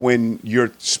when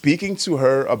you're speaking to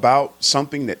her about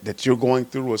something that you're going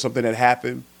through or something that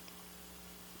happened,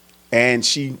 and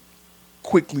she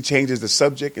quickly changes the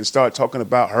subject and start talking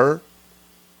about her,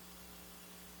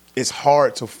 it's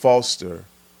hard to foster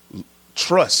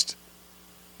trust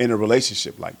in a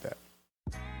relationship like that.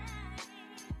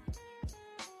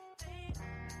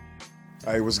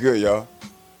 Hey, what's good, y'all?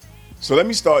 So let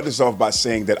me start this off by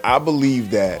saying that I believe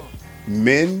that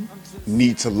men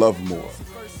need to love more,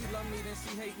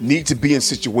 need to be in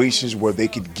situations where they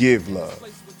could give love,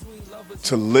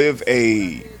 to live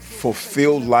a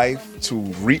fulfilled life, to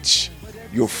reach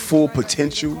your full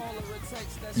potential.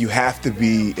 You have to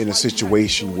be in a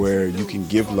situation where you can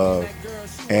give love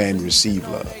and receive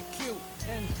love.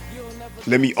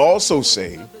 Let me also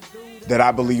say that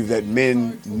I believe that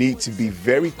men need to be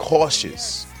very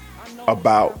cautious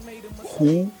about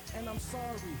who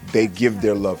they give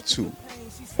their love to,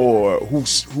 or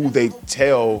who they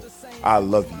tell I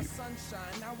love you,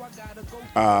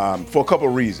 for a couple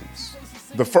of reasons.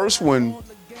 The first one,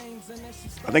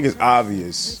 I think, is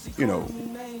obvious.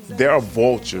 There are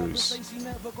vultures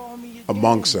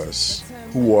amongst us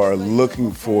who are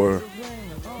looking for,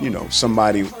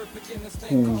 somebody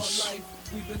who's,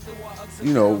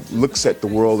 looks at the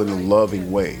world in a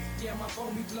loving way,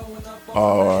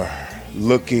 or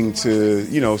looking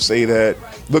to, say that,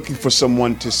 looking for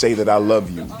someone to say that I love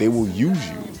you. They will use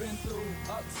you.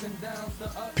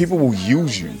 People will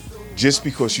use you just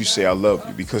because you say I love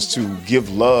you, because to give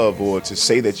love or to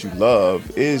say that you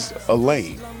love is a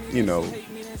lame.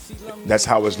 That's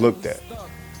how it's looked at.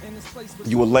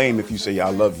 You a lame if you say I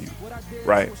love you,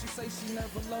 right?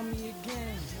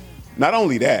 Not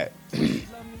only that,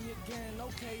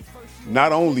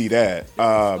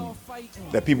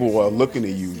 that people are looking to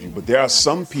use you, but there are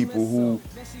some people who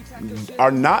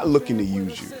are not looking to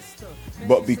use you.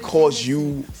 But because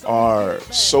you are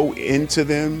so into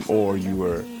them, or you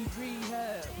are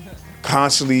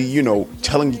constantly,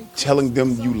 telling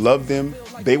them you love them,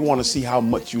 they want to see how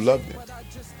much you love them.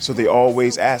 So they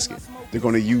always asking. They're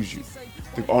going to use you.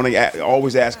 They're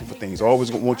always asking for things.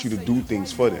 Always want you to do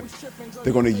things for them.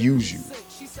 They're going to use you.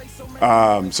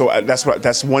 So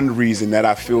that's one reason that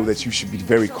I feel that you should be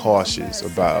very cautious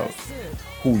about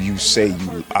who you say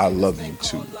I love you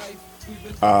to.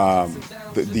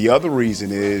 The other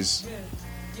reason is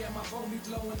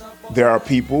there are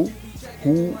people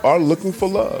who are looking for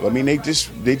love. I mean, they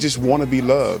just want to be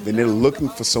loved, and they're looking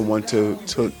for someone to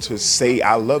say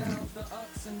I love you.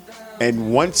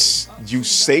 And once you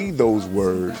say those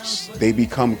words, they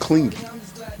become clingy.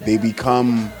 They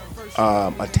become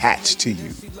attached to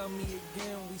you.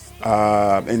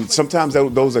 And sometimes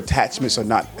those attachments are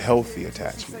not healthy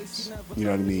attachments. You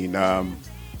know what I mean?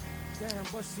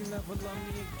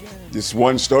 This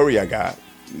one story I got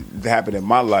that happened in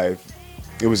my life.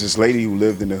 It was this lady who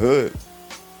lived in the hood.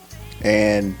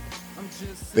 And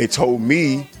they told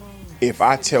me if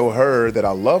I tell her that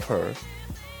I love her,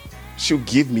 she'll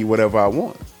give me whatever I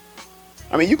want.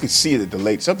 I mean, you could see that the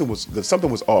lady, something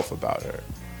was off about her.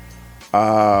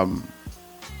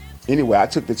 Anyway, I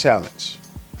took the challenge,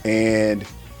 and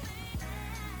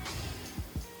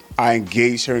I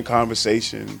engaged her in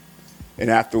conversation. And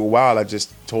after a while, I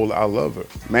just told her I love her.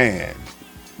 Man,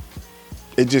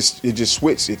 it just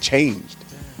switched. It changed.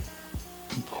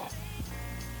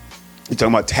 You're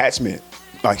talking about attachment.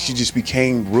 Like, she just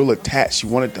became real attached. She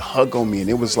wanted to hug on me, and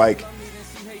it was like,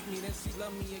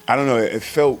 I don't know. It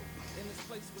felt,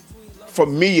 for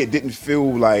me, it didn't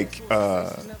feel like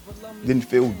didn't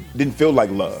feel like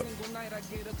love.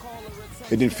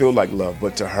 It didn't feel like love,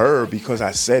 but to her, because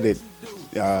I said it,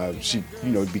 she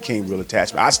became real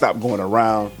attachment. I stopped going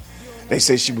around. They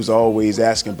say she was always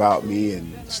asking about me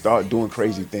and start doing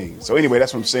crazy things. So anyway,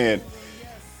 that's what I'm saying.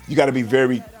 You got to be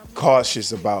very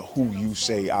cautious about who you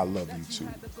say I love you to.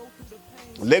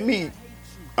 Let me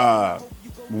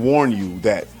warn you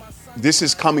that this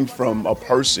is coming from a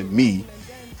person, me,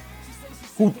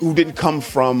 who didn't come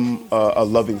from a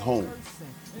loving home.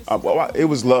 It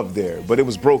was love there, but it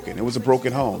was broken. It was a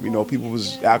broken home. People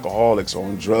was alcoholics or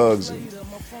on drugs and,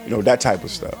 that type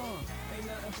of stuff.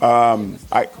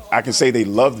 I can say they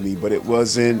loved me, but it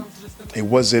wasn't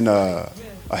a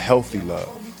healthy love,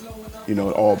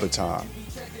 all the time.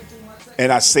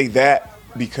 And I say that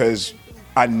because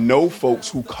I know folks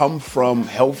who come from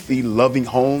healthy, loving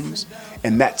homes,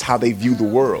 and that's how they view the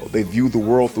world. They view the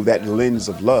world through that lens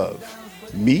of love.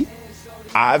 Me,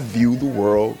 I view the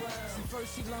world,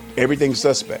 everything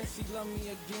suspect,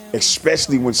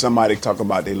 especially when somebody talk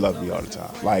about they love me all the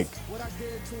time. Like,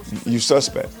 you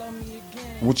suspect.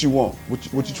 What you want?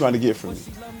 What you trying to get from me?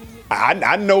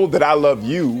 I know that I love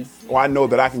you, or I know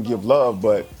that I can give love,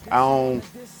 but I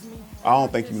I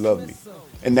don't think you love me.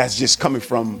 And that's just coming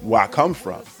from where I come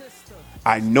from.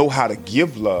 I know how to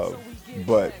give love,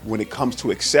 but when it comes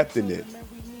to accepting it,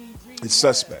 it's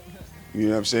suspect. You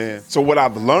know what I'm saying? So what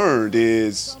I've learned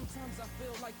is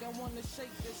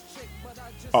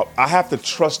I have to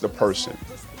trust the person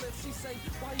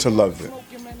to love them.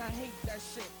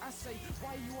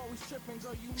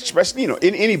 Especially, in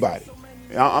anybody.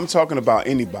 I'm talking about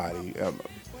anybody.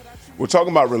 We're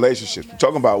talking about relationships. We're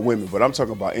talking about women, but I'm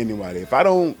talking about anybody. If I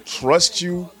don't trust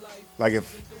you, like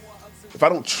if I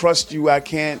don't trust you, I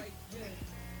can't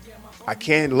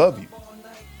love you.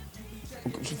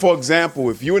 For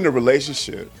example, if you're in a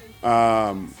relationship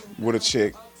with a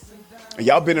chick, and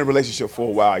y'all been in a relationship for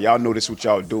a while, y'all know this what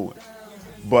y'all doing.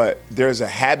 But there's a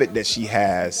habit that she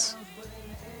has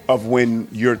of when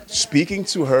you're speaking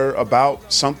to her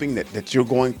about something that you're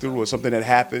going through or something that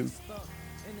happened,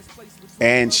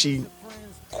 and she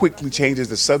quickly changes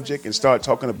the subject and start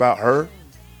talking about her,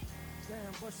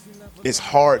 it's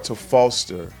hard to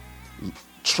foster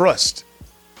trust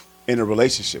in a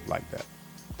relationship like that.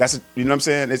 You know what I'm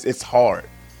saying? It's hard.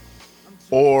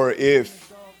 Or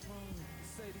if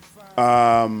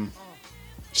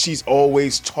she's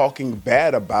always talking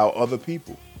bad about other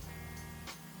people,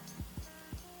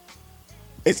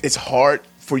 it's hard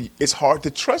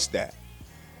to trust that,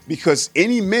 because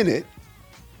any minute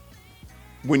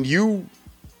when you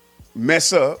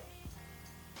mess up,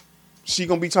 she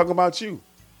gonna be talking about you,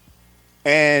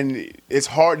 and it's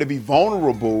hard to be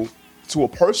vulnerable to a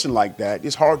person like that.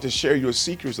 It's hard to share your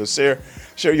secrets or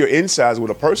share your insides with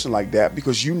a person like that,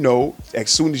 because as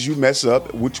soon as you mess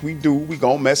up, which we do, we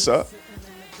gonna mess up,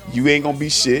 you ain't gonna be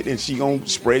shit, and she gonna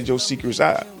spread your secrets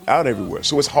out everywhere.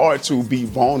 So it's hard to be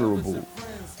vulnerable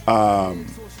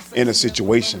in a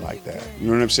situation like that. You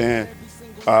know what I'm saying?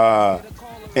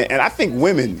 And I think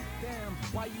women,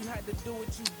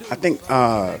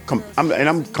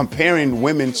 I'm comparing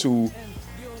women to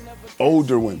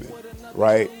older women,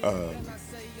 right?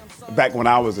 Back when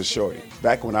I was a shorty,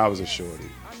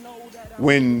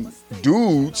 when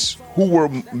dudes who were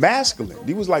masculine,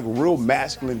 he was like real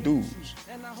masculine dudes,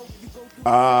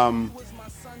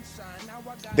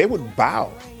 they would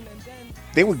bow.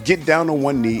 They would get down on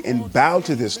one knee and bow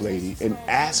to this lady and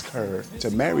ask her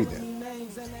to marry them.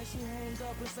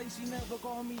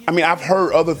 I mean, I've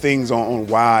heard other things on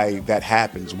why that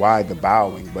happens, why the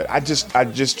bowing, but I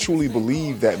just truly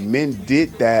believe that men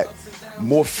did that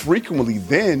more frequently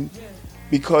then,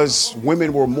 because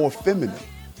women were more feminine.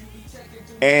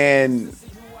 And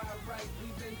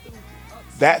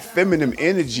that feminine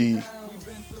energy,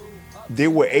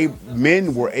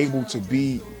 men were able to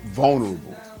be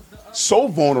vulnerable. So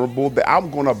vulnerable that I'm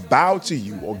going to bow to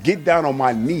you or get down on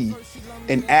my knee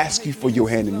and ask you for your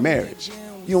hand in marriage.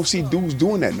 You don't see dudes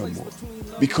doing that no more,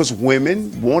 because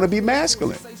women want to be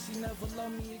masculine. You know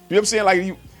what I'm saying?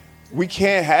 Like, we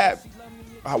can't have.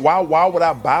 Why would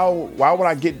I bow? Why would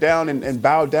I get down and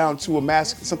bow down to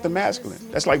something masculine?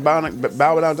 That's like bowing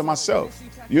down to myself.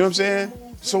 You know what I'm saying?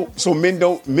 So men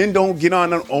don't get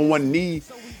on one knee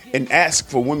and ask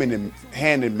for women in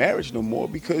hand in marriage no more,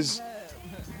 because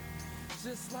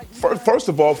first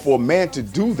of all, for a man to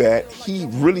do that,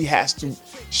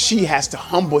 she has to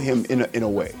humble him in a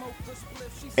way.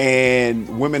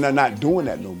 And women are not doing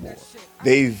that no more.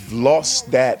 They've lost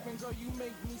that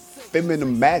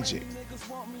feminine magic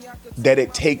that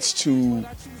it takes to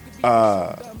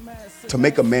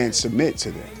make a man submit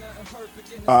to them.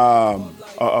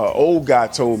 Old guy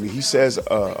told me, he says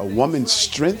a woman's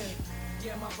strength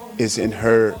is in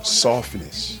her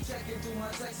softness.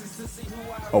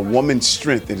 A woman's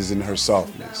strength is in her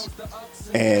softness.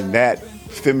 And that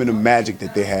feminine magic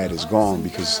that they had is gone,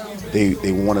 because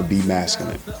they want to be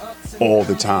masculine all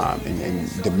the time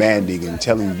and demanding and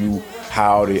telling you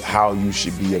how you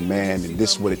should be a man, and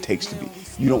this is what it takes to be.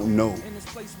 You don't know.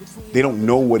 They don't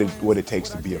know what it takes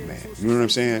to be a man. You know what I'm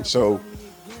saying? So,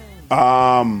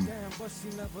 and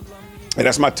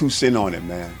that's my 2 cents on it,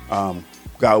 man.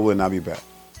 God willing, I'll be back.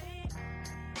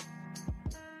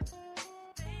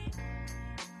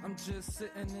 I'm just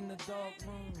sitting in the dark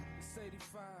room. It's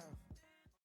 85.